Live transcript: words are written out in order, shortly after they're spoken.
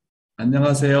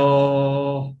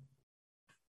안녕하세요.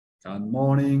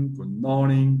 good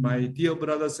morning, my dear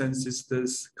brothers and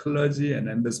sisters, clergy and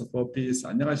ambassador for peace.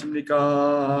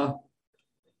 안녕하십니까?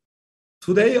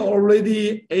 Today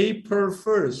already April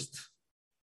 1st.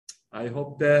 I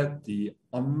hope that the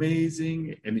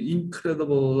amazing and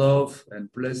incredible love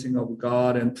and blessing of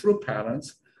God and true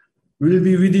parents will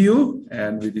be with you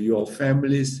and with your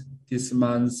families this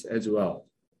month as well.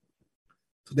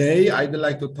 Today, I'd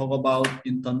like to talk about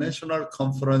International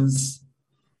Conference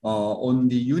on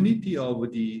the Unity of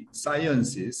the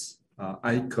Sciences,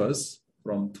 ICOS,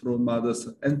 from True Mother's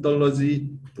Anthology,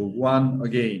 Book 1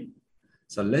 again.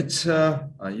 So let's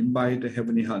invite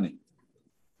Heavenly Honey.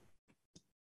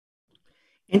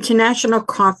 International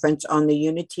Conference on the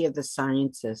Unity of the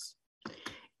Sciences.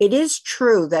 It is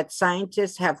true that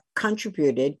scientists have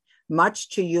contributed much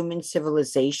to human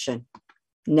civilization.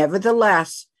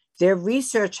 Nevertheless, their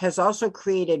research has also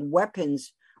created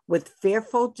weapons with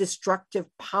fearful destructive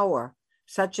power,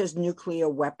 such as nuclear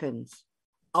weapons.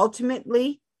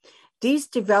 Ultimately, these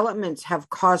developments have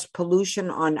caused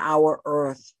pollution on our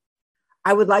earth.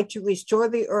 I would like to restore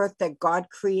the earth that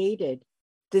God created,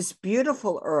 this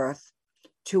beautiful earth,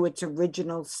 to its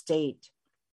original state.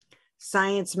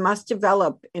 Science must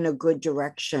develop in a good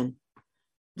direction.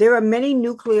 There are many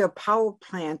nuclear power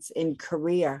plants in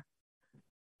Korea.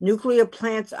 Nuclear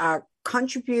plants are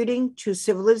contributing to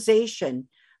civilization,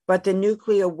 but the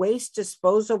nuclear waste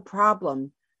disposal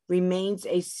problem remains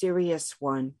a serious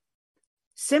one.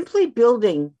 Simply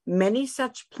building many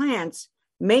such plants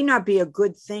may not be a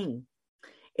good thing.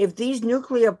 If these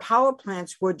nuclear power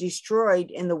plants were destroyed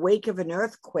in the wake of an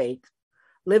earthquake,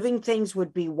 living things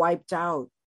would be wiped out.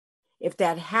 If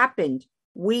that happened,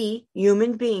 we,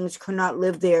 human beings, could not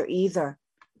live there either.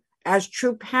 As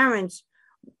true parents,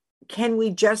 can we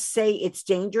just say it's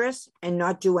dangerous and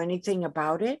not do anything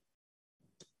about it?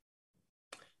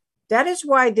 That is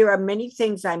why there are many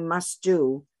things I must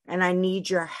do, and I need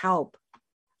your help.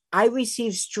 I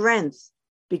receive strength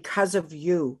because of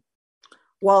you.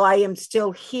 While I am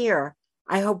still here,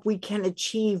 I hope we can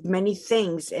achieve many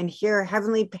things and hear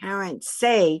Heavenly Parents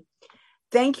say,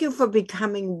 "Thank you for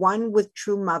becoming one with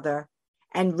True Mother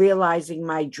and realizing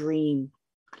my dream."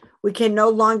 We can no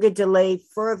longer delay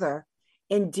further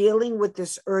in dealing with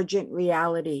this urgent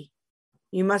reality.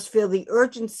 You must feel the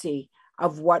urgency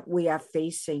of what we are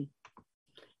facing.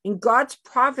 In God's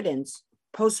providence,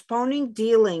 postponing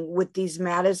dealing with these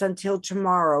matters until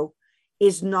tomorrow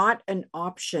is not an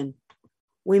option.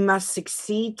 We must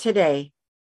succeed today.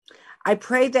 I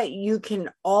pray that you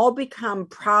can all become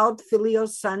proud filial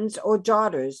sons or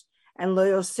daughters and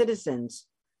loyal citizens,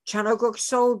 Chanukuk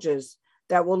soldiers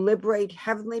that will liberate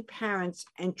Heavenly Parents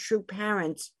and true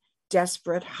parents'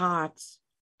 desperate hearts.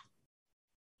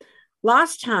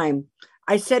 Last time,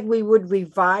 I said we would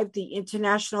revive the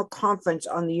International Conference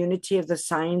on the Unity of the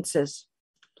Sciences.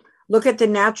 Look at the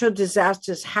natural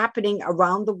disasters happening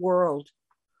around the world.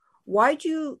 Why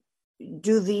do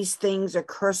these things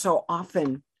occur so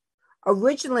often?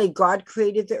 Originally, God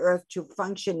created the earth to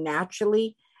function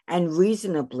naturally and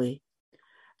reasonably.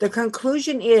 The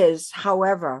conclusion is,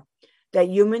 however, that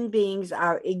human beings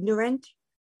are ignorant.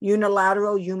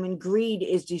 Unilateral human greed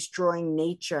is destroying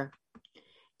nature.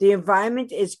 The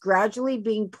environment is gradually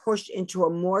being pushed into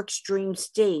a more extreme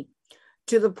state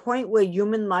to the point where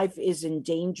human life is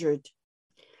endangered.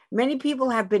 Many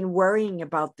people have been worrying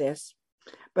about this,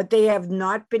 but they have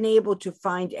not been able to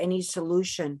find any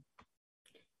solution.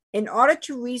 In order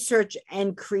to research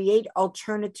and create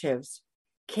alternatives,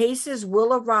 cases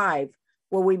will arrive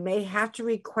where we may have to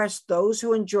request those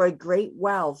who enjoy great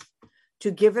wealth to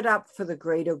give it up for the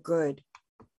greater good.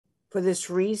 For this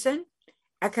reason,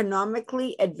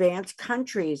 economically advanced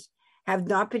countries have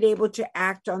not been able to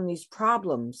act on these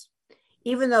problems,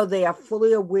 even though they are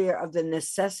fully aware of the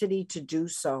necessity to do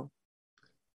so.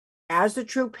 As the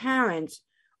true parents,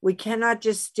 we cannot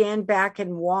just stand back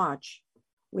and watch.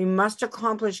 We must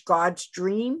accomplish God's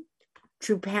dream,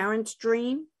 true parents'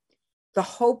 dream,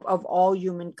 the hope of all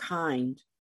humankind.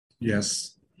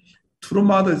 Yes. True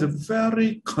Mother is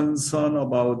very concerned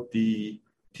about the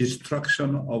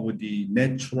destruction of the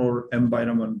natural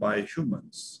environment by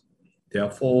humans.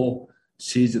 Therefore,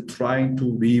 she is trying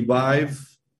to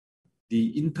revive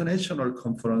the International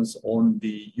Conference on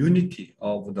the Unity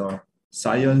of the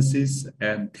Sciences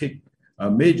and take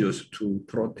measures to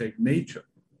protect nature.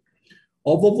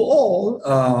 Above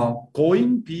all,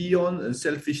 going beyond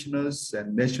selfishness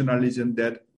and nationalism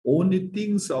that only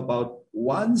thinks about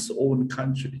one's own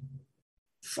country.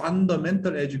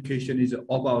 Fundamental education is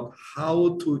about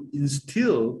how to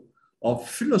instill a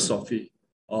philosophy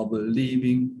of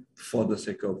living for the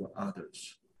sake of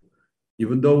others.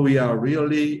 Even though we are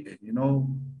really,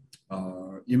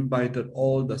 invited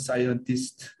all the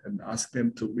scientists and ask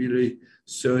them to really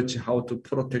search how to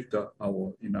protect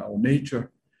our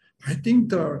nature. I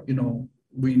think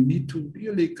we need to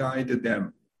really guide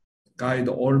them, guide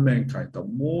all mankind. The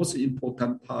most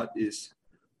important part is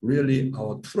really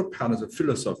our true parents'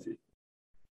 philosophy,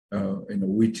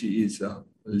 which is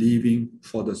living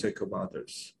for the sake of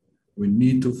others. We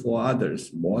need to for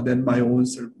others more than my own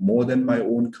self, more than my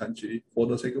own country, for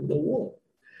the sake of the world.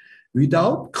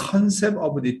 Without concept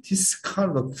of this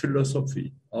kind of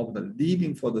philosophy of the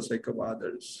living for the sake of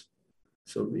others,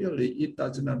 so really it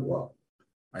does not work.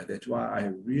 That's why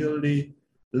I really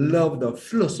love the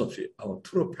philosophy of our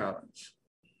true parents,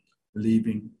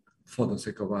 living for the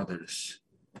sake of others.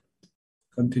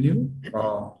 Continue.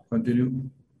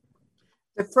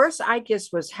 The first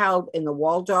ICUS was held in the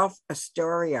Waldorf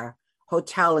Astoria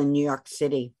Hotel in New York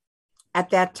City. At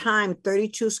that time,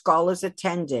 32 scholars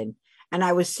attended, and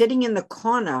I was sitting in the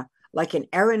corner like an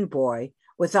errand boy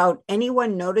without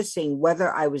anyone noticing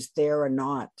whether I was there or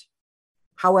not.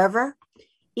 However,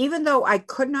 even though I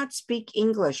could not speak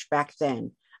English back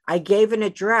then, I gave an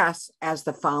address as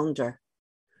the founder.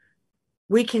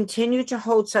 We continued to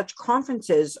hold such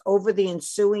conferences over the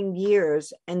ensuing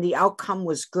years, and the outcome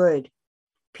was good.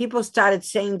 People started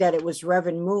saying that it was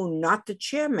Reverend Moon, not the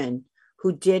chairman,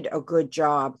 who did a good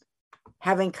job.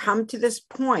 Having come to this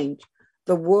point,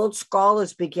 the world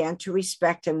scholars began to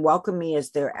respect and welcome me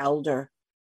as their elder.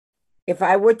 If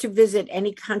I were to visit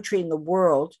any country in the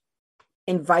world,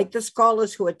 invite the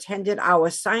scholars who attended our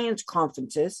science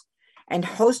conferences, and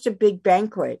host a big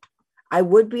banquet, I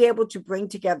would be able to bring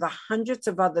together hundreds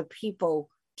of other people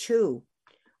too.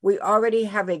 We already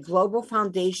have a global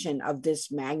foundation of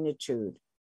this magnitude.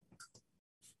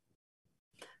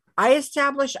 I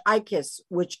established ICUS,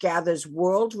 which gathers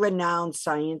world-renowned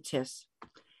scientists.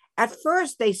 At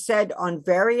first, they said on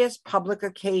various public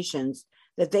occasions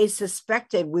that they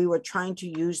suspected we were trying to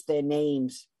use their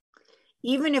names.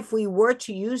 Even if we were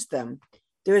to use them,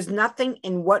 there is nothing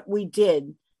in what we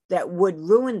did that would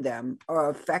ruin them or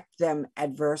affect them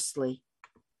adversely.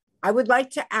 I would like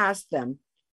to ask them,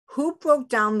 who broke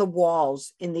down the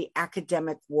walls in the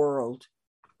academic world?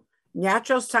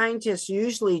 Natural scientists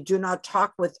usually do not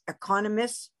talk with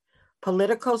economists,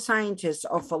 political scientists,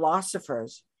 or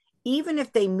philosophers, even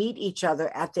if they meet each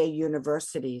other at their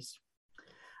universities.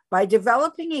 By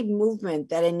developing a movement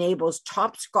that enables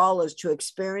top scholars to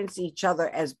experience each other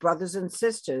as brothers and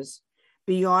sisters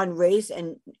beyond race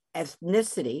and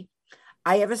ethnicity,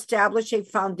 I have established a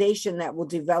foundation that will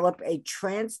develop a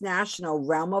transnational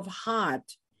realm of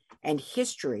heart and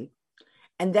history,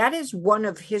 and that is one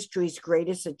of history's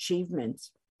greatest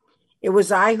achievements. It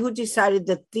was I who decided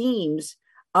the themes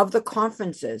of the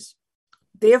conferences.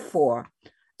 Therefore,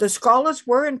 the scholars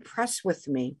were impressed with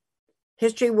me.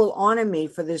 History will honor me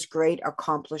for this great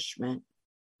accomplishment.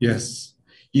 Yes.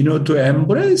 To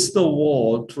embrace the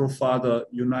world through Father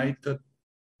united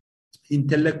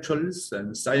intellectuals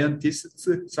and scientists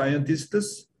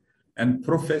and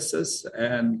professors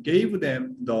and gave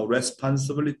them the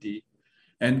responsibility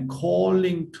and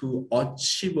calling to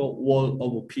achieve a world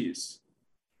of peace.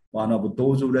 One of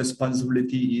those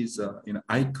responsibilities is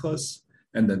ICUS,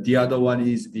 and the other one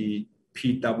is the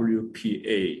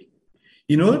PWPA.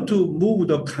 In order to move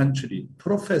the country,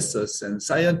 professors and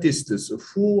scientists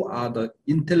who are the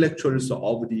intellectuals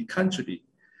of the country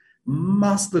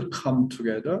must come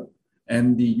together,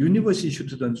 and the university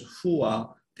students who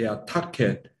are their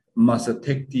target must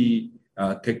take the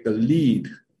lead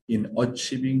in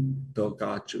achieving the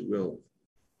God's will.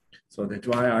 So that's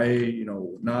why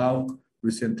now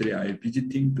recently I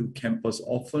visiting the campus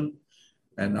often,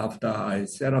 and after I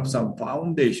set up some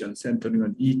foundation centering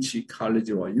on each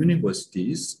college or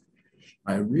universities,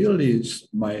 I realized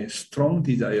my strong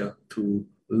desire to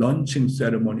launching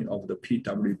ceremony of the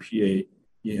PWPA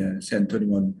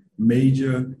centering on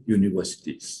major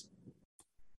universities.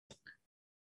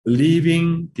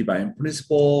 Living divine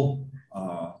principle.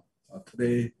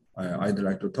 Today, I'd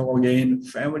like to talk again.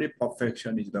 Family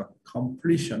perfection is the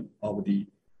completion of the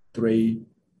three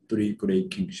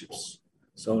great kingships.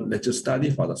 So let's just study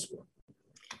Father's word.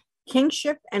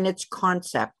 Kingship and its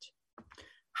concept.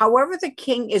 However, the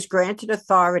king is granted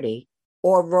authority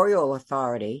or royal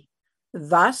authority.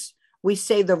 Thus, we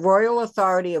say the royal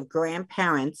authority of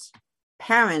grandparents,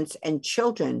 parents, and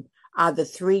children are the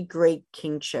three great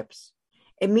kingships.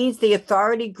 It means the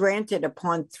authority granted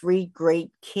upon three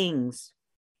great kings.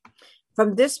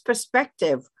 From this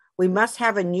perspective, we must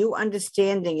have a new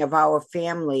understanding of our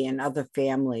family and other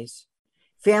families.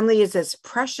 Family is as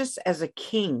precious as a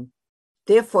king.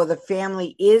 Therefore, the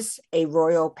family is a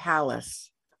royal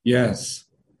palace. Yes.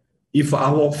 If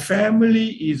our family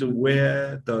is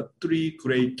where the three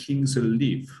great kings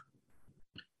live,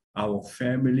 our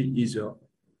family is a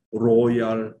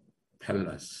royal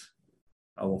palace.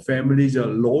 Our family is a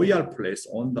loyal place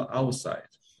on the outside,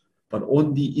 but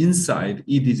on the inside,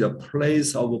 it is a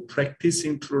place of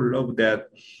practicing true love that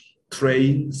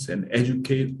trains and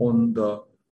educates on the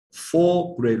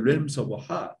four great realms of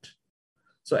heart.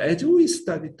 So as we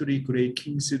study three great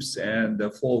kingships and the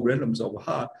four realms of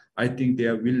heart, I think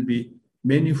there will be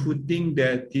many who think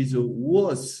that these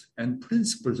words and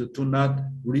principles do not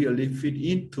really fit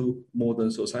into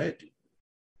modern society.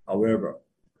 However,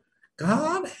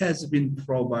 God has been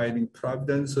providing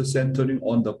providence centering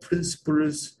on the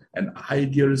principles and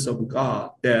ideals of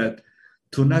God that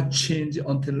do not change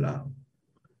until now.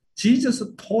 Jesus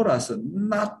taught us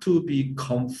not to be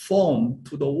conformed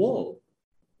to the world.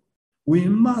 We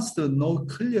must know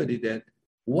clearly that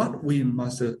what we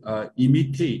must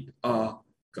imitate are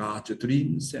God's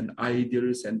dreams and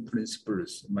ideals and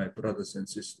principles, my brothers and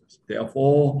sisters.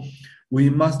 Therefore, we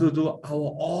must do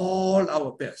all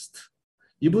our best.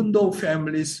 Even though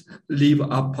families live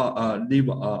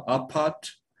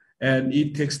apart, and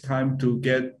it takes time to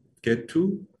get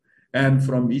to and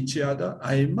from each other,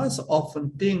 I must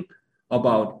often think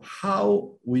about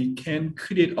how we can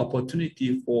create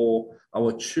opportunity for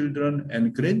our children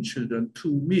and grandchildren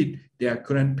to meet their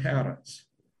grandparents.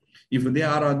 If there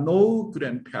are no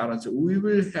grandparents, we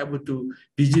will have to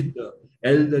visit the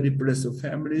elderly blessed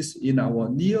families in our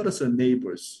nearest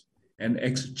neighbors and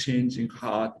exchanging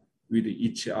heart with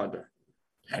each other.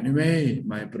 Anyway,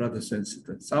 my brothers and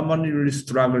sisters, someone really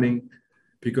struggling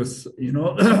because,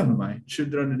 my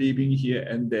children living here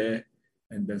and there,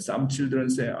 and then some children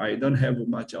say, I don't have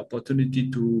much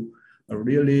opportunity to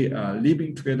really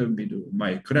living together with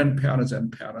my grandparents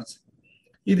and parents.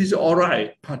 It is all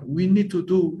right, but we need to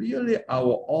do really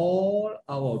our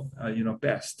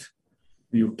best.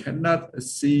 You cannot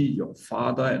see your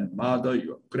father and mother,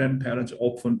 your grandparents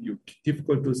often. It's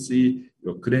difficult to see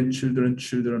your grandchildren,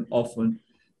 children often.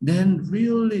 Then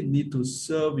really need to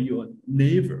serve your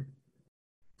neighbor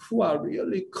who are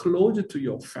really close to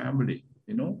your family,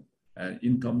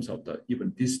 in terms of the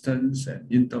even distance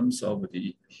and in terms of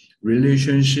the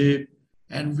relationship.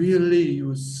 And really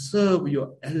you serve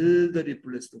your elderly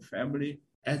blessed family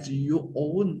as your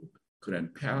own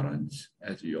grandparents,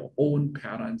 as your own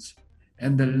parents,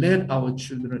 and then let our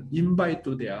children invite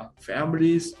to their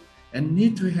families and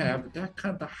need to have that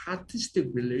kind of artistic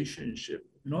relationship,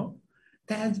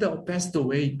 That's the best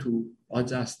way to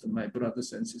adjust, my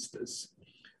brothers and sisters.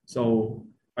 So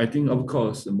I think, of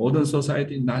course, the modern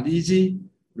society is not easy,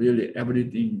 really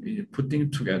everything is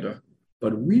putting together,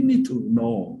 but we need to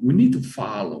know, we need to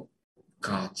follow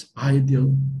God's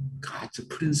ideal, God's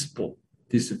principle.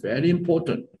 This is very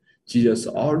important. Jesus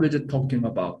already talking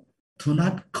about, do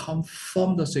not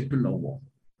conform the secular world.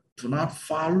 Do not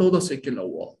follow the secular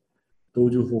world.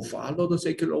 Those who follow the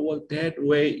secular world, that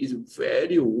way is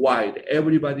very wide.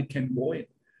 Everybody can go in.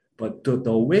 But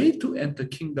the way to enter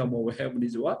kingdom of heaven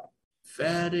is what?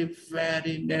 Very,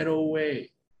 very narrow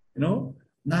way.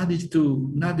 Not easy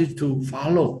to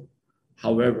follow.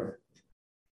 However,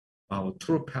 our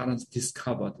true parents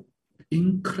discovered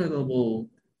incredible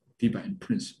divine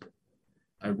principle.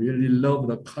 I really love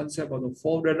the concept of the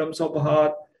four realms of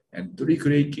heart and three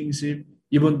great kingship,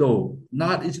 even though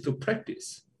not easy to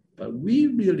practice, but we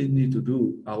really need to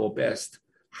do our best.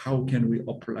 How can we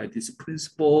apply this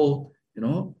principle,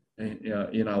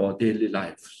 in our daily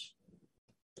lives?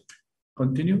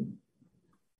 Continue.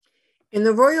 In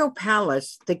the royal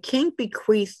palace, the king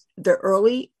bequeathed the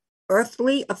early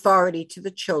earthly authority to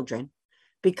the children,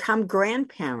 become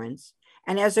grandparents,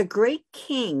 and as a great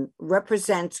king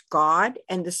represents God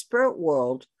and the spirit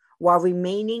world while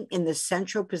remaining in the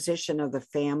central position of the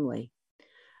family.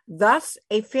 Thus,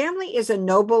 a family is a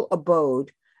noble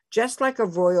abode, just like a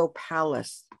royal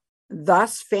palace.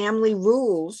 Thus, family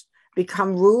rules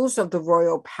become rules of the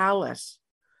royal palace.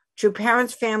 True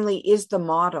Parents Family is the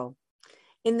model.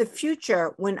 In the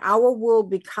future, when our world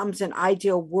becomes an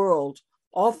ideal world,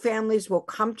 all families will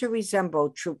come to resemble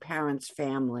True Parents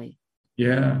Family.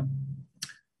 Yeah.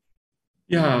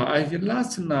 I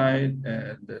last night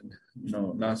and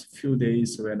last few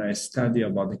days when I study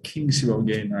about the kingship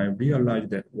again, I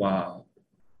realized that wow,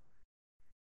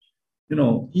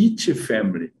 each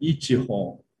family, each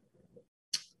home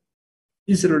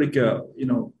is like a,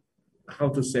 how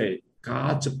to say,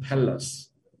 God's palace,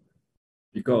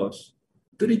 because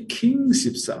three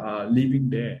kingships are living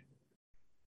there.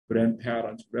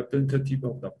 Grandparents, representative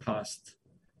of the past,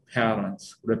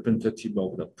 parents, representative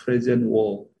of the present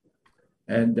world,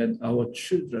 and then our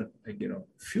children,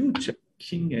 future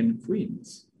king and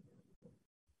queens.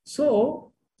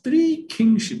 So 3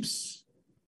 kingships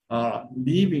are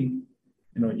living,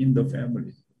 in the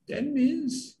family. That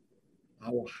means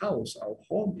our house, our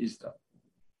home is the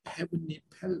heavenly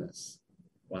palace.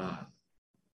 Wow.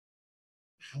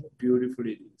 How beautiful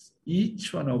it is.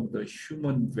 Each one of the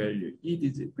human value, it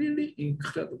is really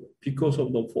incredible. Because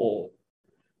of the fall,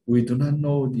 we do not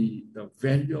know the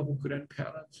value of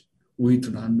grandparents. We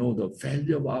do not know the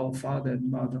value of our father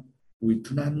and mother. We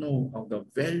do not know of the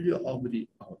value of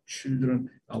our children,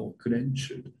 our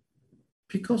grandchildren.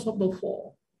 Because of the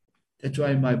fall. That's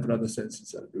why, my brothers and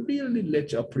sisters, really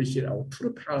let you appreciate our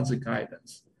true parents'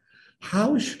 guidance.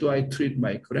 How should I treat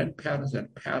my grandparents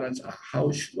and parents?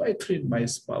 How should I treat my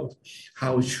spouse?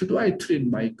 How should I treat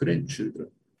my grandchildren?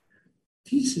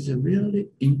 This is a really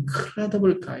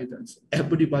incredible guidance.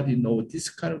 Everybody knows this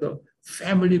kind of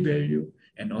family value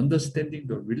and understanding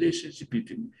the relationship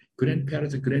between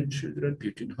grandparents and grandchildren,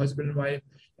 between husband and wife,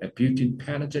 and between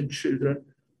parents and children.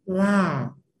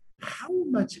 Wow, how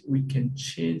much we can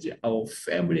change our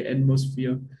family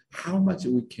atmosphere, how much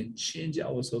we can change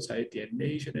our society and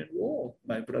nation and world,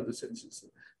 my brothers and sisters.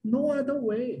 No other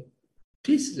way.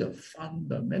 This is a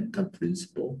fundamental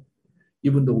principle.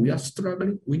 Even though we are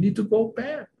struggling, we need to go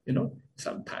back.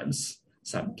 Sometimes,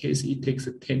 some cases it takes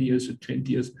 10 years to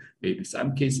 20 years, maybe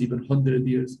some cases even 100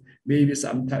 years, maybe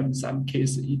sometimes some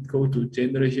cases it goes to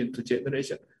generation to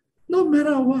generation. No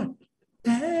matter what,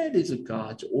 that is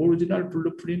God's original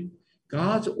blueprint.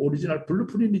 God's original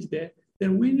blueprint is there.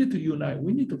 Then we need to unite.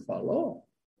 We need to follow.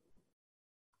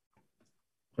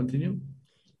 Continue.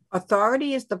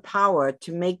 Authority is the power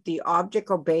to make the object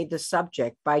obey the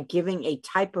subject by giving a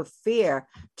type of fear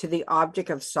to the object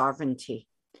of sovereignty.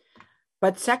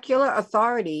 But secular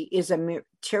authority is a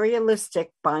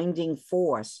materialistic binding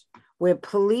force, where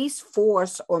police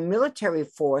force or military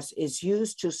force is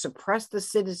used to suppress the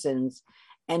citizens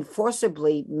and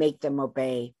forcibly make them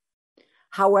obey.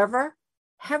 However,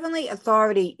 heavenly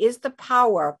authority is the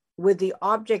power where the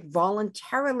object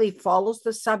voluntarily follows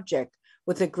the subject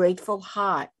with a grateful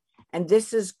heart, and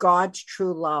this is God's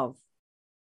true love.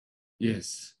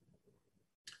 Yes.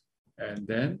 And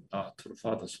then to the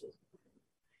Father's will.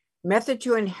 Method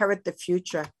to inherit the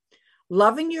future.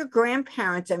 Loving your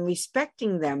grandparents and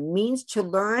respecting them means to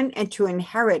learn and to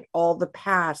inherit all the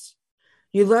past.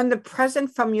 You learn the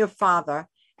present from your father,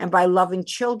 and by loving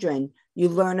children, you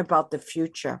learn about the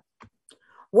future.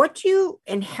 What do you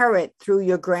inherit through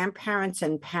your grandparents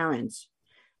and parents?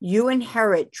 You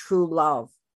inherit true love.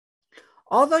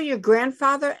 Although your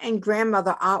grandfather and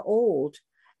grandmother are old,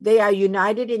 they are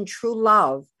united in true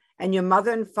love, and your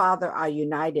mother and father are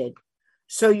united.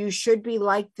 So you should be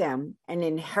like them and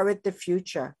inherit the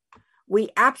future. We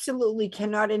absolutely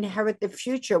cannot inherit the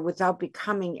future without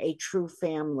becoming a true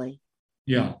family.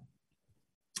 Yeah.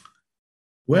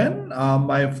 When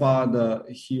my father,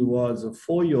 he was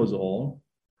 4 years old,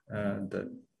 and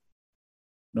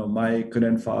my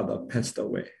grandfather passed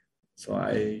away. So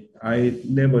I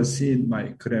never seen my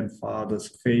grandfather's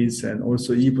face, and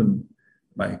also even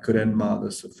my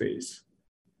grandmother's face.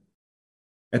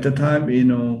 At the time,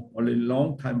 only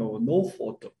long time ago, no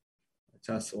photo.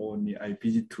 Just only I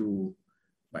visit to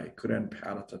my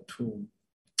grandparents' tomb.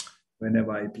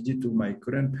 Whenever I visit to my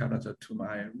grandparents' tomb,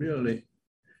 I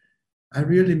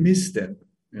really miss them.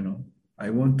 I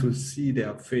want to see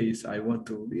their face. I want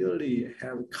to really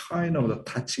have kind of a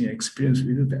touching experience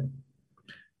with them.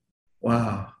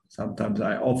 Wow, sometimes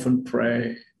I often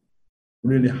pray,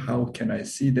 really, how can I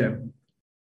see them,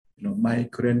 my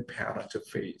grandparents'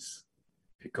 face?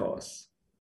 Because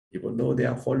even though they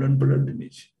are fallen blood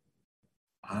lineage,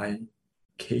 I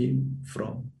came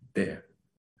from there.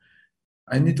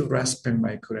 I need to respect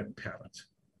my grandparents.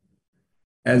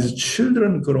 As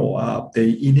children grow up,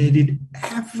 they inherit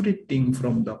everything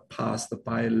from the past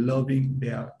by loving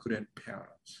their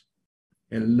grandparents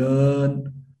and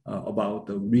learn about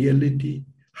the reality,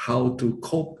 how to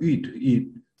cope with it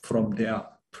from their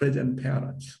present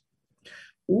parents.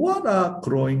 What are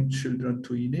growing children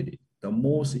to inherit? The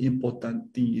most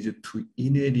important thing is to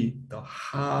inherit the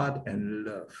heart and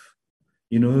love.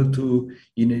 In order to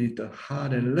inherit the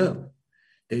heart and love,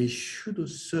 they should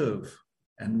serve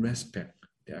and respect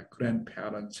their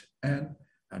grandparents and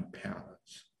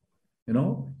parents.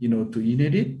 To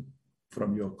inherit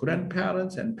from your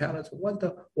grandparents and parents,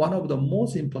 one of the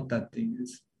most important things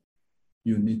is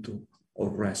you need to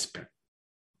respect.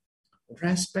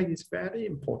 Respect is very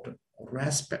important.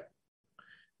 Respect.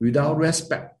 Without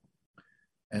respect,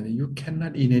 and you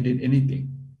cannot inherit anything.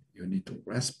 You need to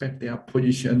respect their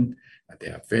position and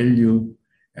their value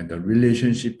and the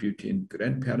relationship between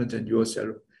grandparents and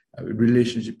yourself.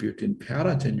 relationship between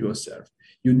parents and yourself.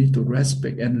 You need to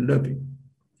respect and love it.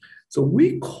 So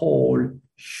we call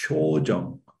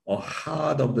Shojong a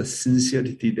heart of the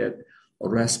sincerity that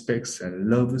respects and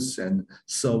loves and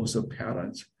serves the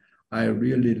parents. I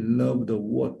really love the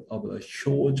word of the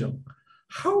Shojong.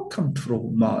 How come true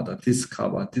mother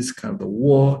discover this kind of the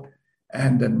word?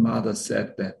 And then mother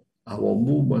said that our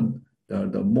movement,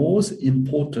 the most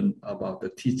important about the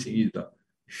teaching is the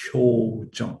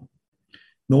Shojong.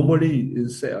 Normally,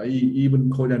 even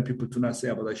Korean people do not say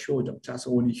about the Shojong, just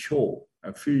only Sho,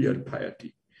 filial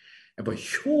piety. But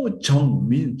Shojong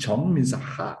means a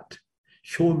heart.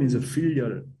 Sho means a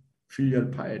filial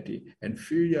piety, and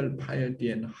filial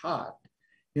piety and heart.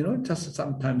 Just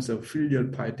sometimes a filial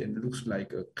piety looks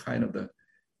like a kind of the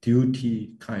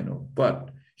duty kind of,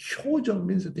 but Shojong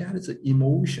means that there is an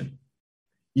emotion,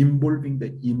 involving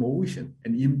the emotion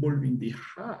and involving the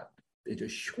heart. There's a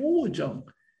Shojong.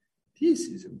 This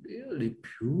is a really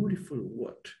beautiful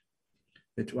word.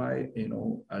 That's why,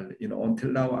 until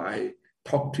now I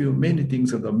talk to you many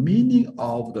things of the meaning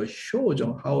of the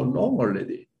Shojong, how long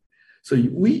already. So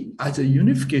we, as a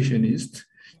unificationist,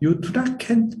 you do not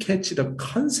catch the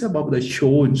concept of the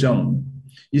Shojong,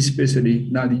 especially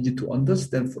not easy to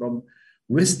understand from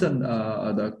Western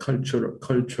the culture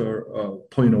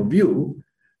point of view,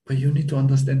 but you need to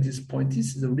understand this point.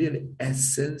 This is the real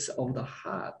essence of the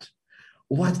heart.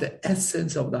 What the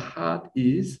essence of the heart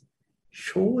is?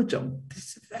 Shojong.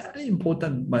 This is very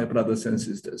important, my brothers and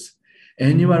sisters.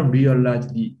 Anyone realize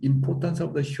the importance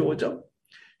of the Shojong?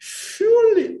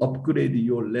 Surely upgrade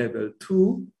your level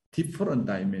to different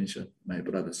dimension, my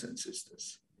brothers and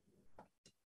sisters.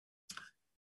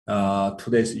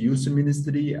 Today's youth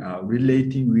ministry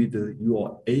relating with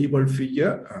your able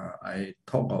figure. I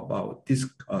talk about this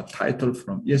title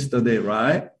from yesterday,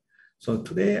 right? So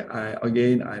today,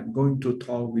 I'm going to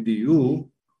talk with you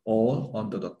all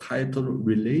under the title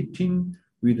relating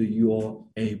with your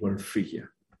able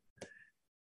figure.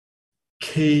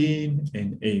 Cain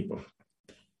and Abel.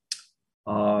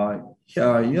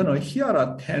 Here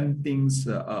are 10 things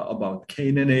about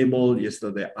Cain and Abel.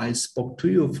 Yesterday, I spoke to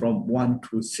you from 1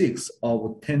 to 6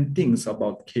 of 10 things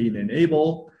about Cain and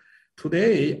Abel.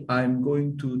 Today, I'm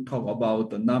going to talk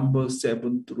about the number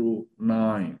 7 through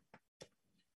 9.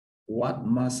 What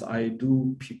must I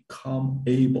do to become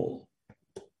Abel?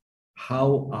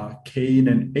 How are Cain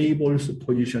and Abel's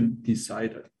position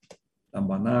decided?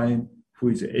 Number 9, who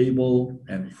is Abel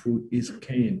and who is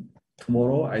Cain?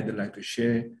 Tomorrow, I'd like to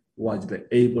share what's the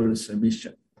Abel's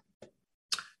mission.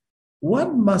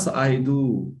 What must I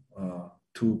do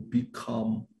to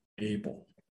become Abel?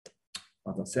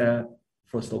 As I said,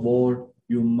 first of all,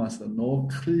 you must know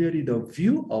clearly the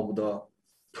view of the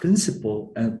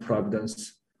principle and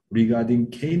providence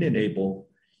regarding Cain and Abel.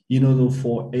 In order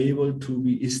for Abel to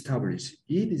be established,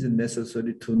 it is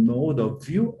necessary to know the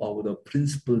view of the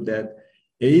principle that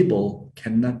Abel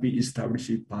cannot be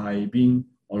established by being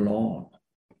alone.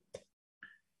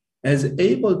 As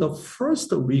Abel, the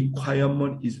first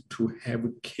requirement is to have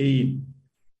Cain.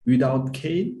 Without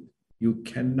Cain, you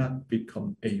cannot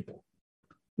become Abel.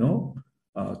 No,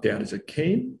 there is a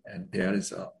Cain and there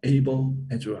is a Abel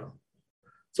as well.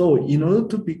 So in order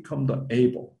to become the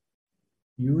Abel,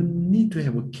 you need to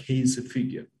have a Cain's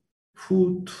figure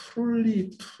who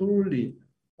truly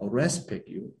respect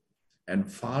you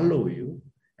and follow you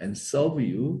and serve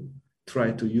you,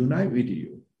 try to unite with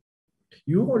you.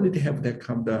 You already have that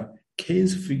kind of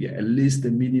Cain's figure, at least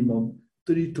the minimum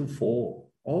 3 to 4.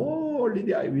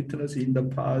 Already I witnessed in the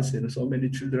past, so many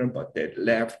children, but they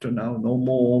left now, no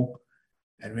more.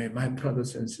 And my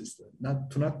brothers and sisters,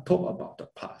 do not talk about the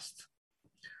past.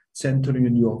 Centering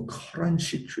in your current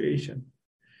situation,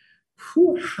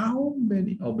 how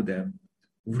many of them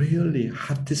really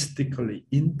artistically,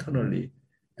 internally,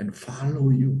 and follow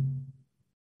you?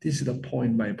 This is the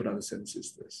point, my brothers and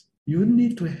sisters. You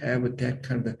need to have that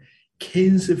kind of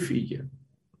Cain's figure.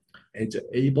 As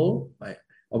Abel,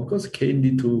 of course, Cain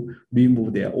need to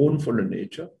remove their own fallen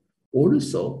nature.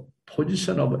 Also,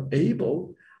 position of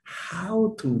Abel,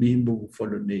 how to remove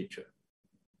fallen nature.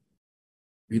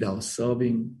 Without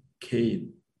serving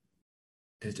Cain,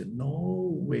 there's no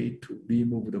way to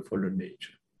remove the fallen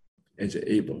nature as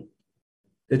Abel.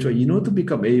 That's why in order to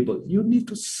become Abel, you need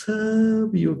to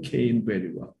serve your Cain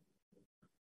very well.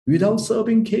 Without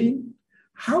serving Cain,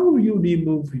 how will you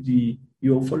remove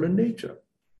your fallen nature?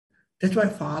 That's why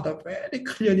Father very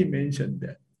clearly mentioned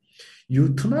that you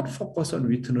do not focus on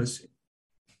witnessing.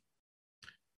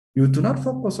 You do not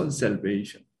focus on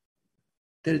salvation.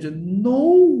 There is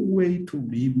no way to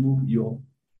remove your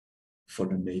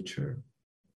fallen nature.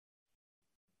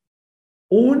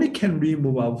 only can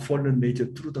remove our fallen nature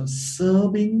through the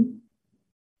serving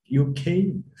your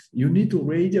Cain. You need to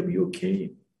raise up your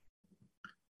Cain.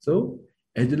 So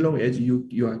as long as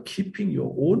you are keeping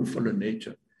your own fallen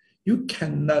nature, you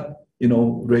cannot,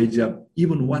 raise up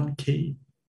even one Cain.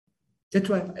 That's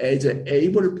why as an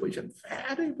able position,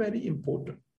 very, very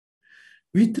important.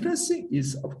 Witnessing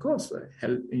is, of course,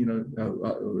 help,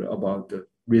 about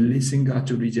releasing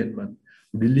God's resentment,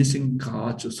 releasing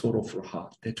God's sorrowful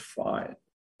heart. That's fine.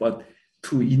 But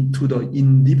into the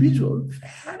individual,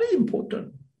 very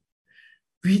important.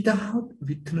 Without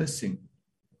witnessing,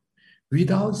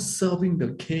 without serving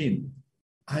the Cain,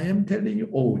 I am telling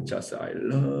you, just I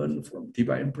learn from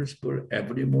divine principle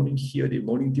every morning here, the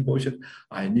morning devotion.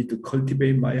 I need to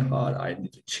cultivate my heart. I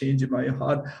need to change my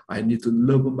heart. I need to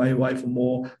love my wife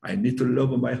more. I need to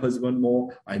love my husband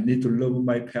more. I need to love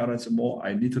my parents more.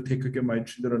 I need to take care of my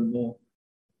children more.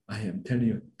 I am telling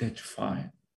you, that's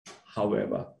fine.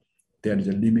 However, there is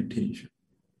a limitation.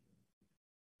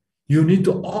 You need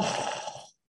to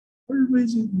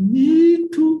always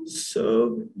need to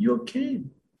serve your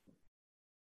Cain.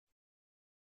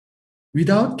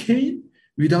 Without Cain,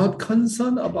 without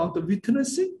concern about the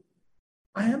witnessing,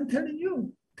 I am telling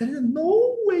you, there is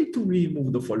no way to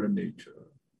remove the fallen nature.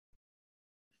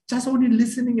 Just only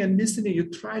listening and listening, you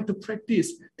try to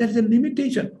practice. There is a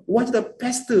limitation. What's the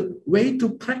best way to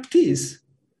practice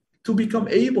to become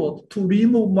able to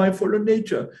remove my fallen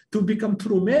nature, to become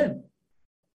true man?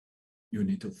 You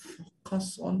need to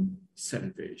focus on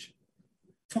salvation.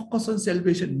 Focus on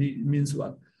salvation means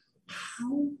what?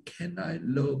 How can I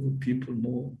love people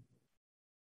more?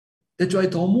 That's why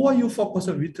the more you focus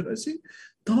on witnessing,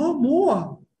 the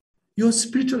more your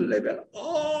spiritual level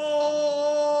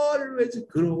always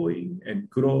growing and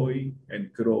growing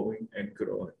and growing and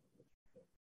growing.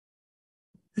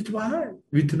 That's why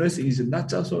witnessing is not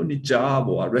just only job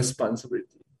or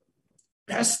responsibility.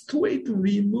 Best way to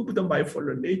remove my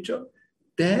fallen nature,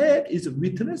 that is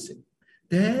witnessing.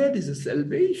 That is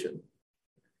salvation.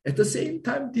 At the same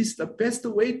time, this is the best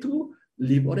way to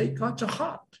liberate God's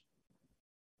heart.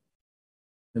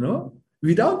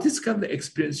 Without this kind of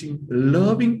experiencing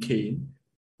loving Cain,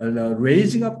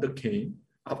 raising up the Cain,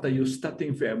 after you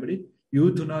starting family,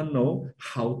 you do not know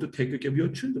how to take care of your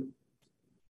children.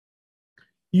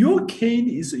 Your Cain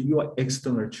is your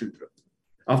external children.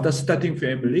 After starting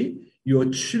family, your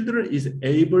children is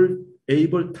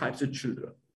able types of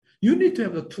children. You need to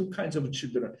have the two kinds of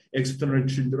children, external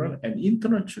children and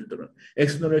internal children.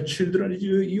 External children is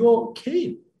your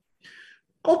Cain.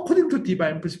 According to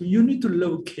divine principle, you need to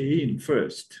love Cain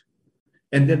first.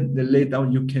 And then later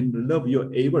you can love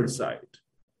your able side.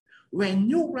 When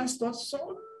you restore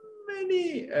so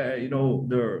many,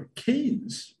 the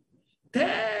Cains,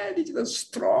 that is a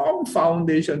strong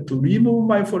foundation to remove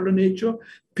my fallen nature.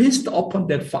 Based upon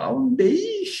that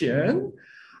foundation,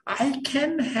 I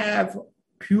can have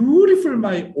purify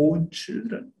my own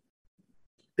children.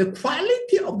 The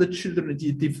quality of the children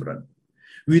is different.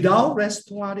 Without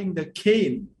restoring the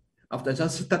Cain, after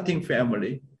just starting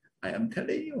family, I am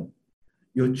telling you,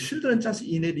 your children just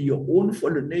inherit your own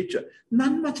fallen nature,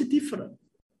 not much different.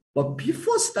 But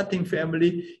before starting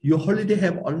family, you already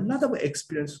have a lot of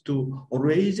experience to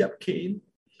raise up Cain.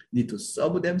 Need to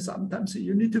serve them. Sometimes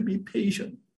you need to be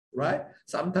patient, right?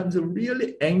 Sometimes you're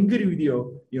really angry with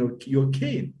your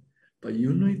Cain. But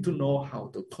you need to know how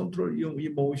to control your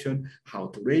emotion, how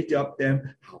to raise up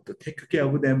them, how to take care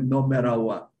of them no matter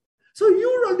what. So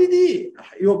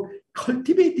you're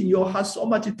cultivating your heart so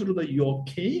much through your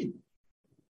Cain.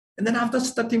 And then after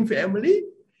starting family,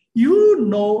 you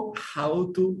know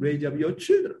how to raise up your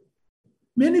children.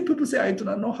 Many people say, I do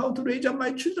not know how to raise up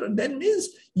my children. That means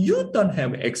you don't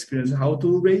have experience how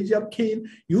to raise up Cain.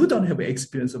 You don't have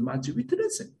experience of much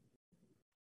witnessing.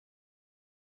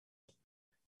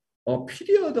 A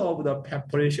period of the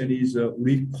preparation is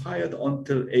required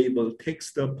until Abel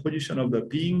takes the position of the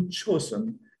being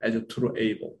chosen as a true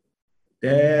Abel.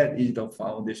 That is the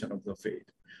foundation of the faith.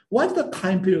 What's the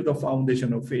time period of the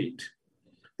foundation of faith?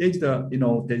 There's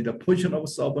the position of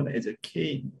servant as a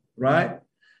Cain, right?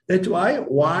 That's why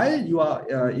while you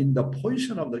are in the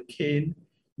position of the Cain,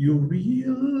 you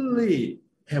really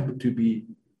have to be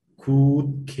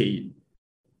good Cain.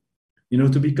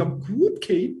 To become good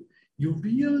Cain, you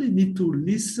really need to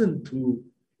listen to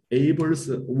Abel's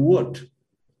word,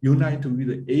 unite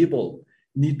with Abel,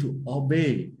 need to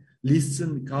obey,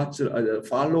 listen,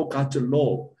 follow God's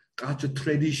law, God's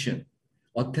tradition,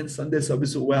 attend Sunday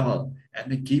service well,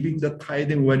 and giving the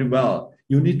tithing very well.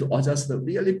 You need to adjust the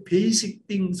really basic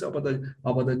things about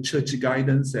the church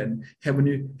guidance and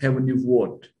heavenly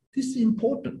word. This is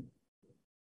important.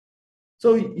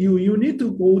 So you need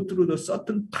to go through the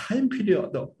certain time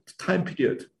period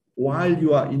while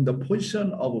you are in the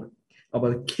position of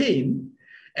a Cain,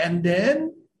 and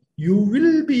then you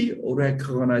will be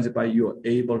recognized by your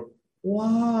Abel.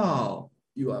 Wow,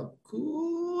 you are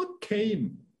good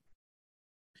Cain.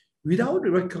 Without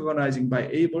recognizing by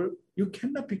Abel, you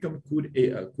cannot become good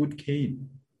Cain.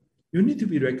 You need to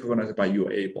be recognized by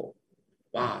your Abel.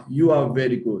 Wow, you are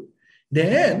very good.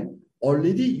 Then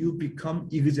already you become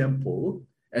example,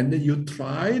 and then you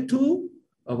try to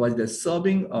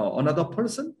serving another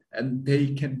person, and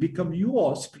they can become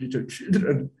your spiritual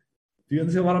children. Do you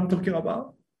understand what I'm talking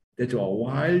about? That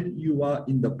while you are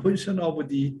in the position of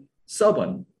the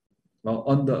servant,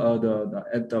 on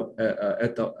the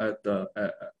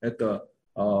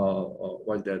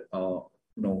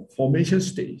formation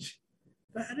stage,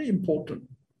 very important,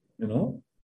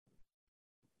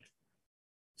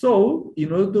 So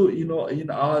in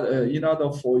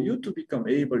order for you to become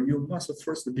able, you must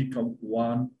first become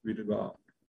one with God.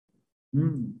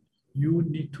 You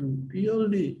need to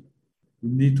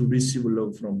receive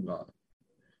love from God.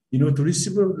 To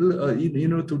receive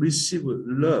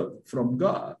love from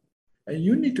God, and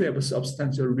you need to have a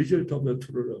substantial result of the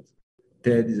true love.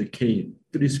 That is a Cain,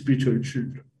 3 spiritual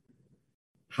children.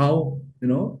 How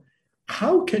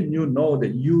can you know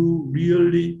that you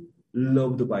really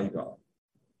loved by God?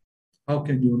 How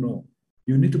can you know?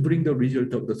 You need to bring the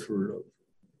result of the true love.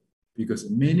 Because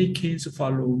many Cains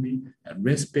follow me and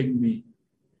respect me,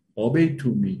 obey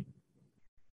to me.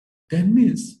 That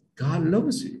means God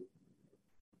loves you.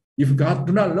 If God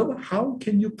do not love, how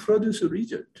can you produce a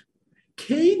result?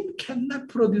 Cain cannot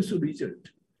produce a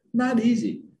result. Not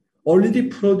easy. Already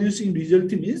producing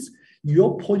result means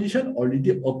your position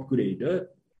already upgraded,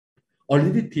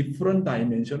 already different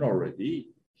dimension already.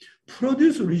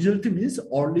 Produce result means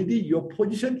already your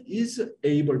position is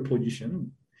able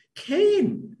position.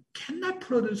 Cain cannot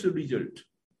produce a result.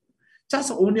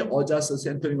 Just only adjust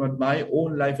centering on my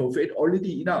own life of faith,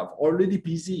 already enough, already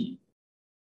busy.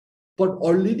 But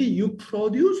already you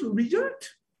produce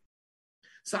result.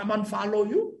 Someone follow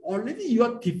you, already you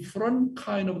are different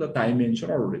kind of the dimension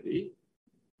already.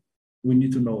 We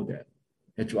need to know that.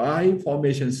 That's why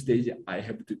formation stage, I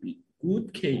have to be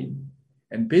good Cain.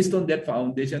 And based on that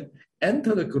foundation,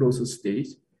 enter the growth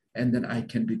stage, and then I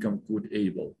can become good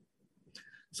Abel.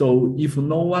 So if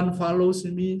no one follows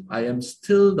me, I am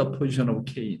still the position of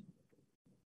Cain.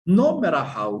 No matter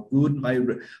how good my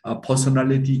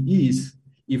personality is,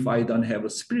 if I don't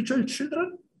have spiritual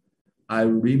children, I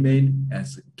will remain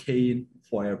as Cain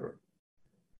forever.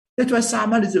 That's why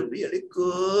someone is a really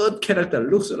good character,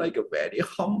 looks like a very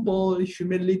humble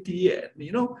humility, and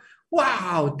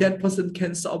wow, that person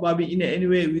can survive in any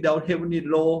way without heavenly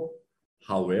law.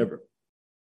 However,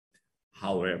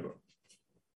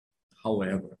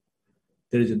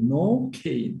 there is no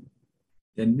Cain.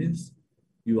 That means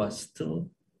you are still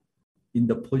in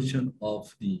the position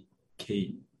of the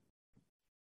Cain.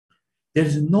 There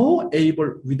is no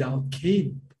Abel without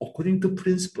Cain. According to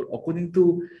principle, according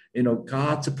to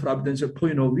God's providential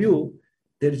point of view,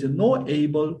 there is no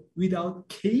Abel without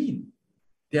Cain.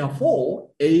 Therefore,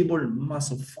 Abel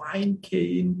must find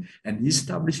Cain and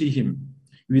establish him.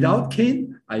 Without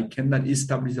Cain, I cannot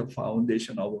establish a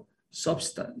foundation of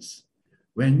substance.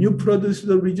 When you produce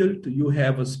the result, you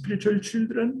have spiritual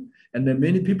children, and then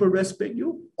many people respect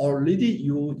you. Already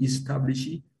you establish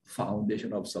a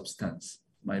foundation of substance,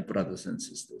 my brothers and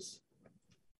sisters.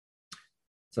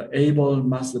 So Abel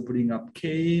must bring up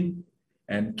Cain,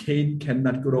 and Cain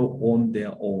cannot grow on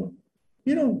their own.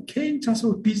 Cain just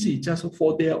so busy, just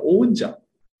for their own job.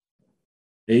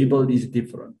 Abel is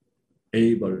different.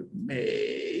 Abel's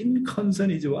main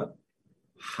concern is what?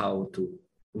 How to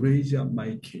raise up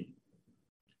my Cain.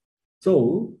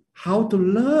 So how to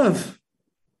love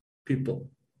people.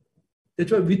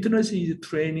 That's why witnessing is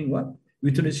training what?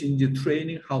 Witnessing is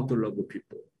training how to love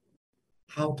people.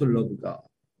 How to love God.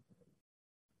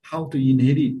 How to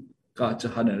inherit God's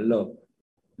heart and love.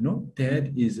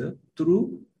 That is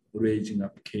through raising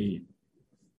up Cain.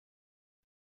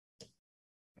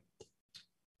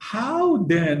 How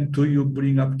then do you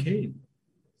bring up Cain?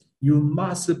 You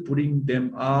must bring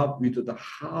them up with the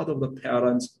heart of the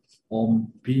parents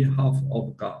on behalf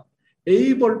of God.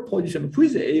 Abel position, who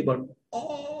is able,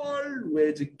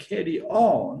 always carry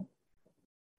on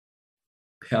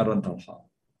parental heart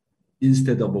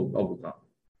instead of God.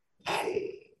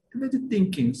 Always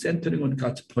thinking, centering on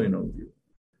God's point of view,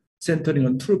 centering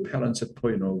on true parents'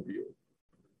 point of view.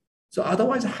 So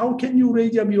otherwise, how can you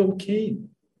raise up your Cain?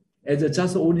 As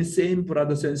just only same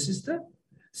brothers and sisters,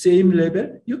 same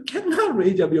level, you cannot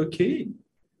raise up your Cain.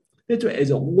 That's why as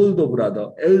an older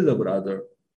brother, elder brother,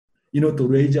 To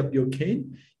raise up your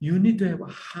Cain, you need to have a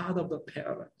heart of the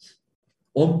parents.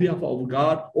 On behalf of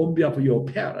God, on behalf of your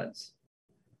parents.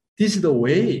 This is the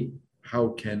way how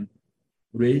can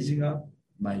raising up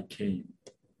my Cain.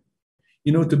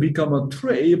 To become a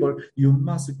true Abel, you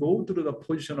must go through the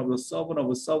position of the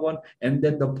servant, and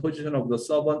then the position of the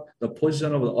servant, the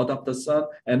position of the adopted son,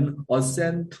 and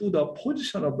ascend to the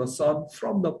position of the son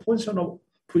from the position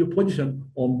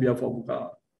on behalf of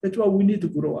God. That's why we need to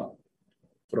grow up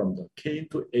from the Cain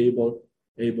to Abel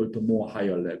to more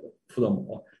higher level,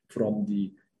 from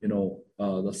the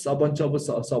the servant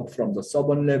from the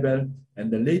servant level,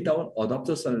 and then later on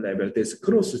adopted son level. There's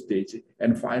growth stage,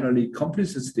 and finally complete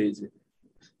stage,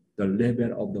 the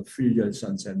level of the filial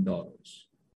sons and daughters.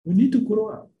 We need to grow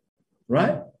up,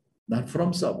 right? Not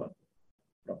from servant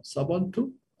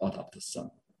to adopted son.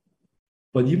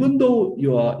 But even though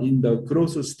you are in the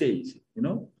growth stage,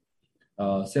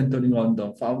 centering on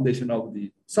the foundation of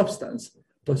the substance,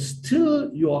 but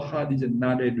still your heart is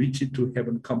not reached to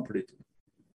heaven completely.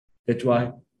 That's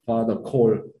why Father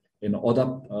called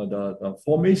the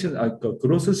formation,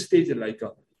 growth stage like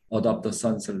adopted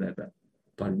sons level.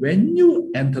 But when you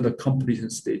enter the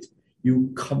completion stage,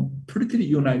 you completely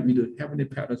unite with the heavenly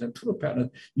parents and true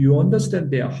parents. You understand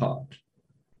their heart.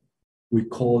 We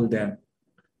call them,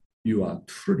 you are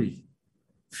truly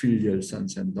filial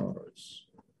sons and daughters.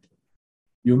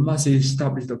 You must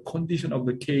establish the condition of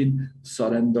the Cain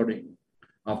surrendering.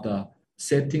 After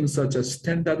setting such a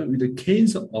standard with the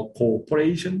Cain's of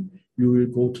cooperation, you will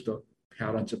go to the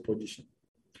parent's position.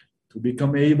 To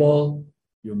become able,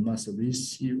 you must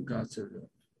receive God's love.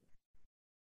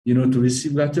 To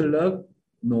receive God's love,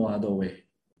 no other way.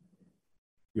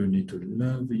 You need to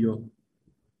love your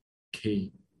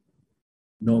Cain,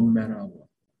 no matter what.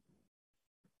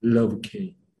 Love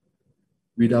Cain.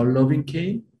 Without loving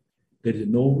Cain, there is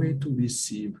no way to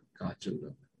receive God's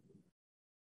love.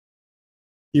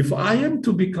 If I am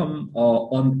to become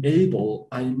unable,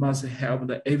 I must have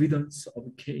the evidence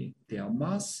of Cain. There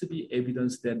must be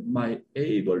evidence that my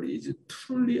Abel is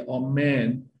truly a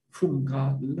man whom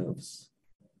God loves.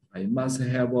 I must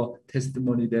have a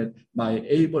testimony that my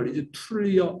Abel is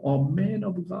truly a man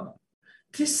of God.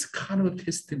 This kind of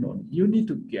testimony, you need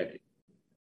to get it.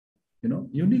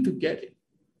 You need to get it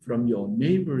from your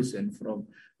neighbors and from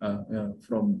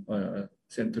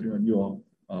centering on your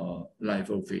life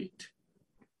of faith.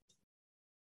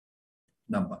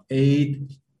 Number 8,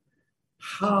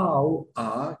 how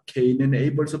are Cain and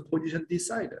Abel's position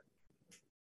decided?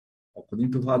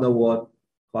 According to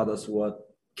Father's word,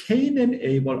 Cain and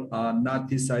Abel are not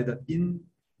decided in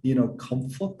a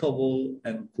comfortable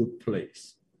and good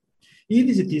place. It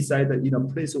is decided in a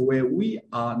place where we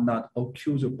are not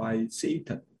accused by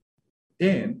Satan.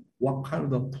 Then, what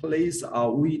kind of place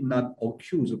are we not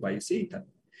accused by Satan?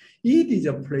 It is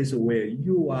a place where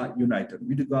you are united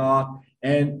with God,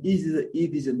 and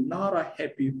it is not a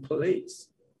happy place,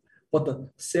 but the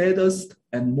saddest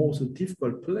and most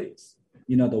difficult place.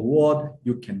 In other words,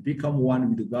 you can become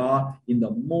one with God in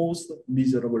the most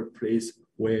miserable place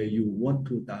where you want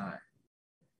to die.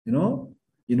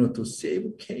 To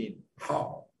save Cain,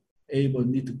 how? Abel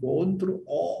need to go on through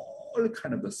all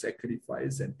kind of the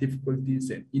sacrifice and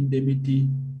difficulties and indemnity,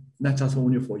 not just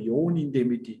only for your own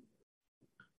indemnity.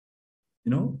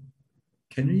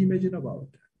 Can you imagine about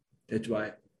that? That's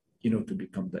why, to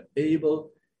become the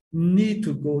Abel, need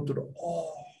to go through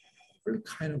all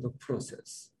kind of the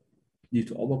process. Need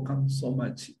to overcome so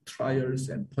much trials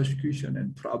and persecution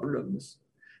and problems.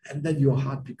 And then your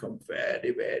heart becomes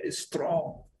very, very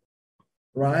strong,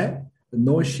 right?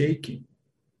 No shaking.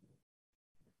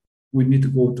 We need to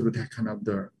go through that kind of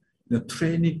the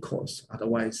training course.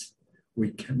 Otherwise, we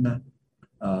cannot,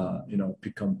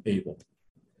 become able.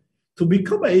 To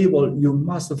become able, you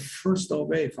must first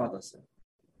obey, Father said.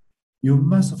 You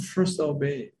must first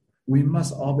obey. We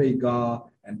must obey God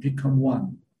and become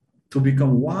one. To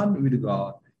become one with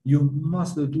God, you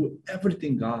must do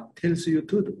everything God tells you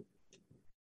to do.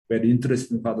 Very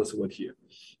interesting Father's word here.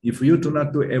 If you do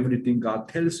not do everything God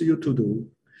tells you to do,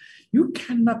 you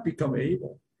cannot become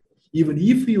able. Even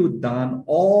if you've done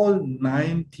all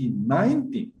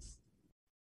 99 things,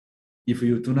 if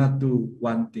you do not do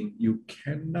one thing, you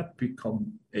cannot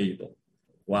become able.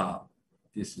 Wow.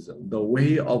 This is the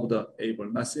way of the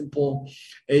Abel, not simple.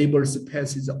 Abel's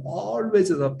path is always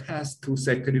the path to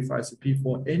sacrifice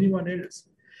before anyone else.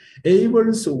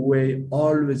 Abel's way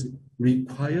always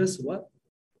requires what?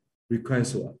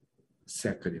 Requires what?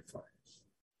 Sacrifice.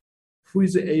 Who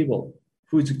is Abel?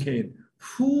 Who is Cain?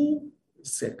 Who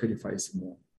sacrifices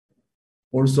more?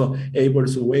 Also,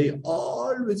 Abel's way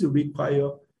always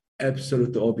requires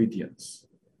absolute obedience.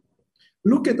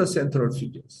 Look at the central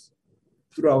figures.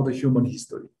 throughout the human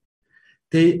history.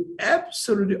 They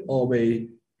absolutely obey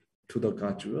to the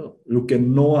God's will. Look at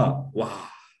Noah. Wow.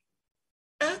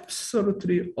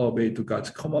 Absolutely obey to God's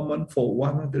commandment for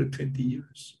 120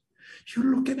 years. You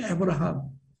look at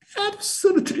Abraham.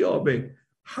 Absolutely obey.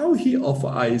 How he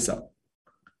offered Isaac.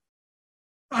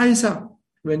 Isaac,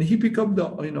 when he became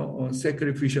the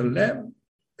sacrificial lamb,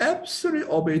 absolutely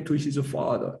obeyed to his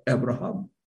father, Abraham.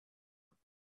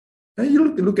 And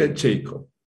you look at Jacob.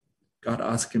 God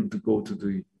asked him to go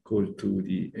to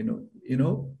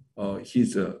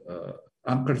his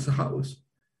uncle's house.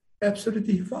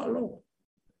 Absolutely he followed.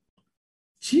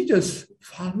 He just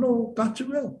followed God's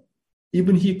will.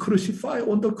 Even he crucified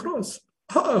on the cross.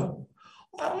 All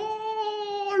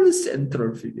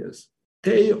central figures,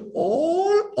 they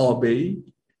all obey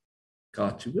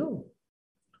God's will.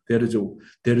 There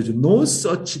is no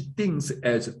such things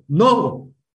as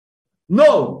no.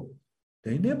 No.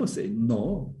 They never say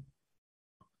no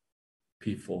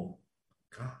before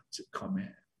God's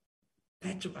command.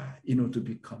 That's why, to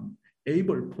become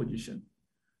able position,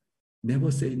 never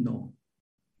say no.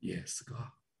 Yes,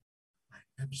 God, I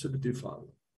absolutely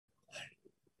follow.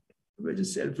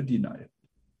 Always self-denial.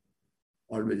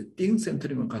 Always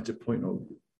think-centering on God's point of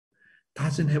view.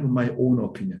 Doesn't have my own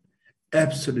opinion.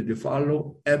 Absolutely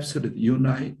follow, absolutely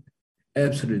unite,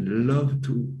 absolutely love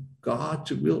to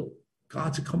God's will,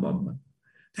 God's commandment.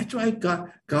 That's why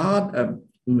God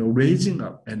raising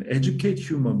up and educate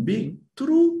human being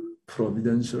through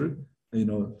providential,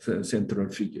 central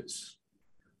figures.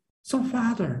 So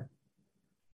Father,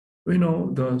 the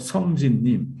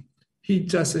Songjin-nim, he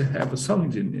just have a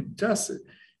Songjin-nim, just,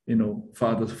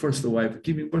 father's first wife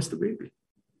giving birth to baby.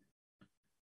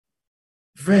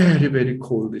 Very, very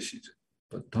cold season,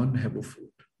 but don't have a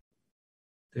food.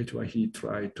 That's why he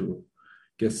tried to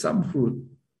get some food.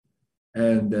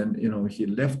 And then, he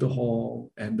left the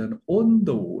home, and then on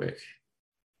the way,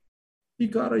 he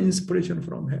got an inspiration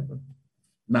from heaven.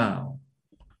 Now,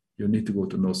 you need to go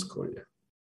to North Korea.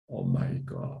 Oh my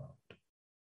God.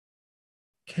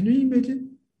 Can you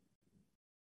imagine?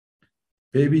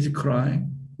 Baby's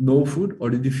crying, no food,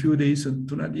 already a few days and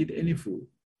do not eat any food.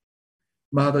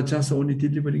 Mother just only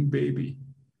delivering baby.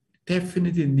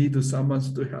 Definitely need someone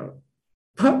to help.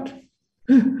 But,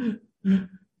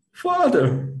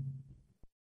 Father,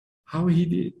 how he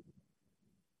did?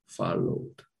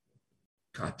 Followed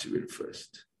God's will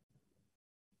first.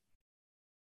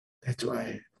 That's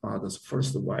why Father's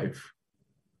first wife,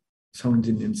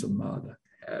 Songjin-nim's mother,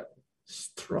 have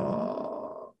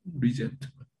strong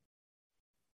resentment.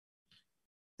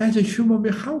 As a human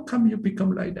being, how come you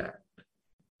become like that?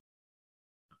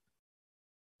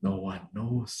 No one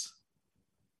knows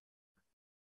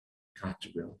God's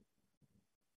will.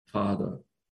 Father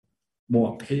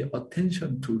more pay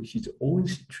attention to his own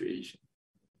situation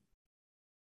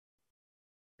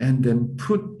and then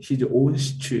put his own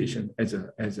situation as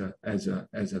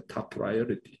a top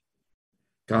priority.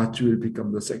 God will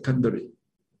become the secondary.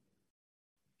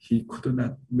 He could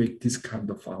not make this kind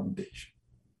of foundation.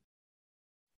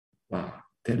 Wow,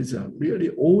 there is a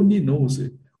really only knows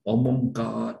it among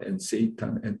God and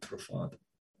Satan and the Father.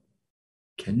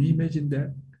 Can you imagine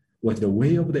that? Was the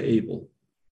way of the able,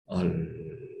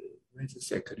 always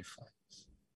sacrifice,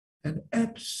 and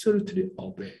absolutely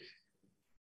obey.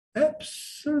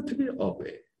 Absolutely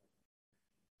obey.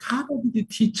 God will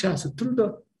teach us through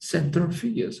the central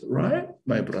figures, right,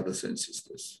 my brothers and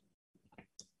sisters?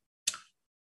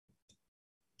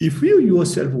 If you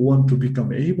yourself want to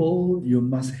become able, you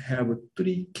must have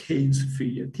 3 Cain's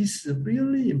figure. This is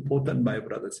really important, my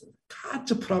brothers.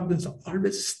 God's providence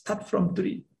always starts from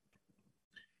 3.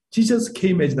 Jesus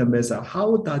came as the Messiah.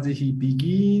 How does he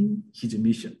begin his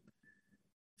mission?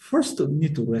 First, you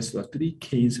need to restore 3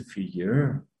 Cain's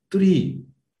figure. 3.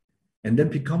 And then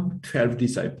become 12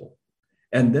 disciples.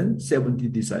 And then 70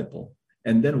 disciples.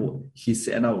 And then he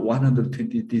sent out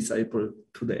 120 disciples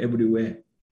to the everywhere.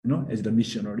 As the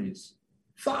missionaries.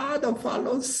 Father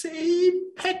follows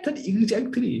same pattern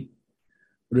exactly.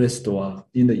 Restore,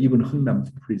 in the even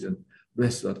Hungnam prison,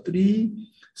 restore 3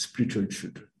 spiritual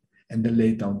children. And then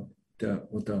lay down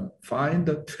find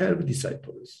the 12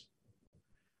 disciples.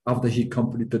 After he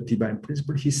completed the divine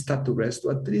principle, he started to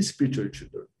restore 3 spiritual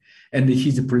children. And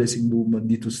his blessing movement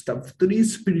need to stop 3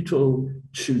 spiritual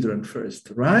children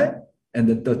first, right? And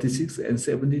then 36 and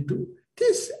 72.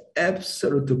 This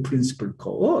absolute principle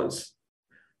calls.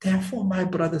 Therefore, my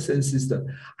brothers and sisters,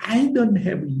 I don't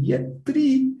have yet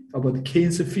 3 about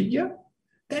Cain's figure.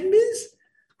 That means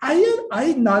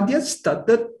I not yet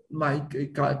started my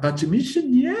God's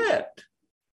mission yet.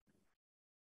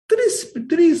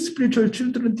 3 spiritual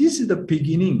children, this is the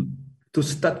beginning to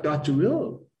start God's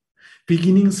will.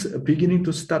 beginning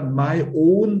to start my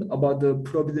own about the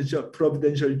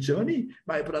providential journey,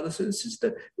 my brothers and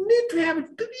sisters, need to have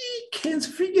 3 Cain's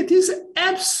figure. This is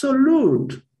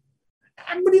absolute.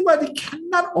 Everybody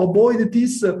cannot avoid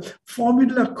this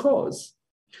formula course.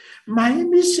 My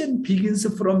mission begins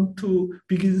from through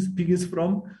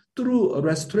a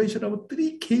restoration of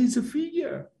 3 Cain's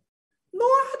figure. No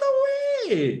other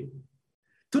way.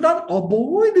 Do not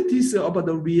avoid this about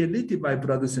the reality, my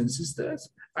brothers and sisters.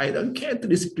 I don't care to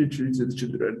the spiritual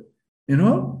children.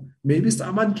 Maybe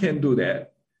someone can do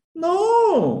that.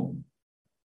 No.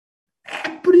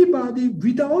 Everybody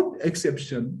without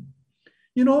exception.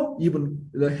 Even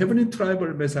the heavenly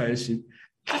tribal messiahship,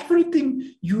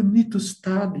 everything you need to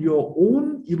start your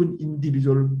own, even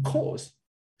individual course.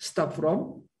 Start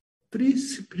from 3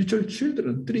 spiritual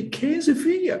children, 3 Cain's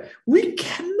figure. We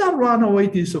cannot run away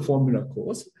this formula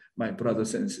course, my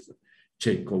brothers and sisters.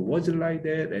 Jacob was like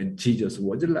that, and Jesus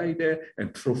was like that,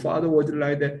 and true Father was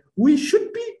like that. We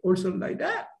should be also like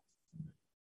that.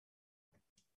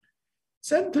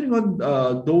 Centering on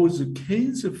those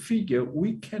Cain's figure, we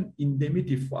can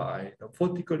indemnify the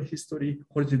vertical history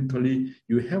horizontally.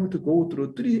 You have to go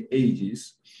through 3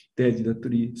 ages. That is the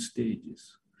 3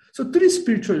 stages. So 3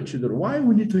 spiritual children. Why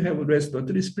we need to have a rest of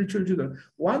 3 spiritual children?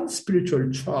 1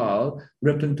 spiritual child,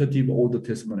 representative of Old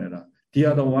Testament era. The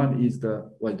other one is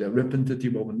the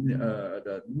representative of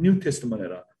the New Testament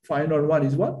era. Final one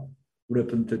is what?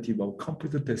 Representative of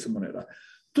complete Testament era.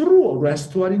 Through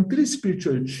restoring 3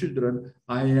 spiritual children,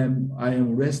 I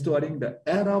am restoring the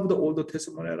era of the Old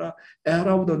Testament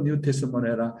era of the New Testament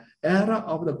era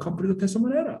of the complete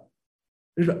Testament era.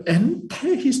 The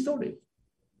entire history.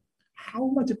 How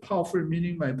much powerful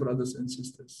meaning, my brothers and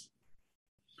sisters.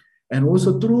 And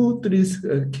also through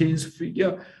 3 Cain's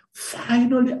figure,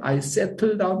 finally I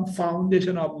settle down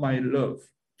foundation of my love.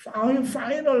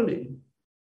 Finally.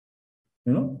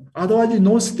 Otherwise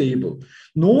no stable.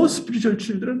 No spiritual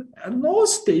children and no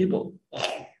stable.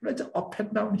 Let's up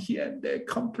and down here and there,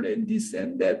 complain this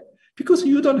and that. Because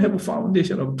you don't have a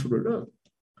foundation of true love.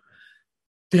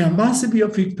 There must be a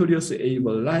victorious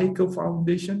Abel like a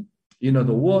foundation. In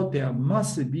other words, there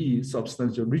must be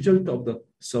substantial result of the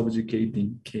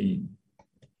subjugating Cain.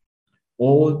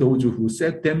 All those who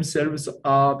set themselves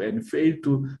up and fail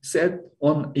to set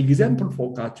an example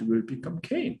for God will become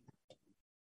Cain.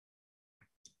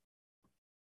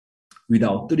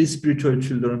 Without 3 spiritual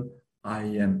children, I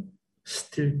am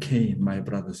still Cain, my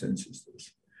brothers and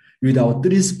sisters. Without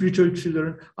 3 spiritual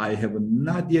children, I have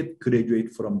not yet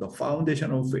graduated from the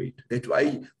foundation of faith. That's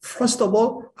why, first of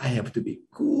all, I have to be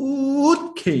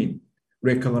good Cain,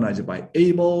 recognized by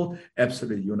Abel,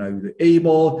 absolutely united with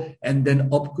Abel, and then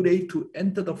upgrade to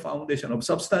enter the foundation of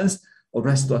substance. Or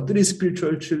restore 3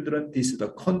 spiritual children. This is the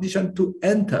condition to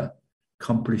enter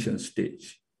completion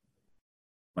stage,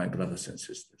 my brothers and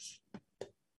sisters.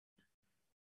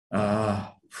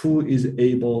 Who is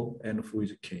Abel and who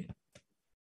is Cain?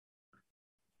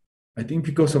 I think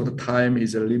because of the time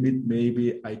is a limit,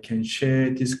 maybe I can share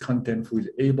this content who is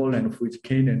Abel and who is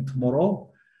Cain and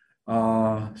tomorrow.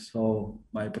 So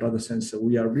my brothers and sisters,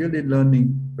 we are really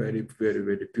learning very, very,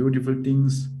 very beautiful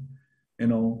things,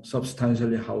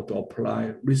 substantially how to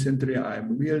apply. Recently,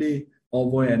 I'm really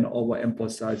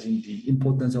overemphasizing the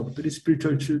importance of 3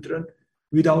 spiritual children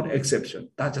without exception.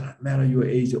 Does not matter your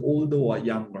age, older or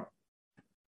younger,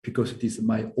 because this is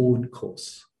my own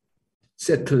course.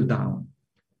 Settle down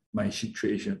my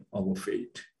situation of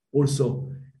faith. Also,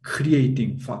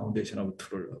 creating foundation of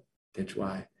true love. That's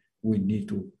why we need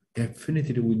to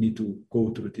go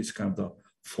through this kind of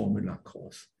formula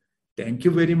course. Thank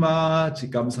you very much.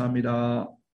 감사합니다.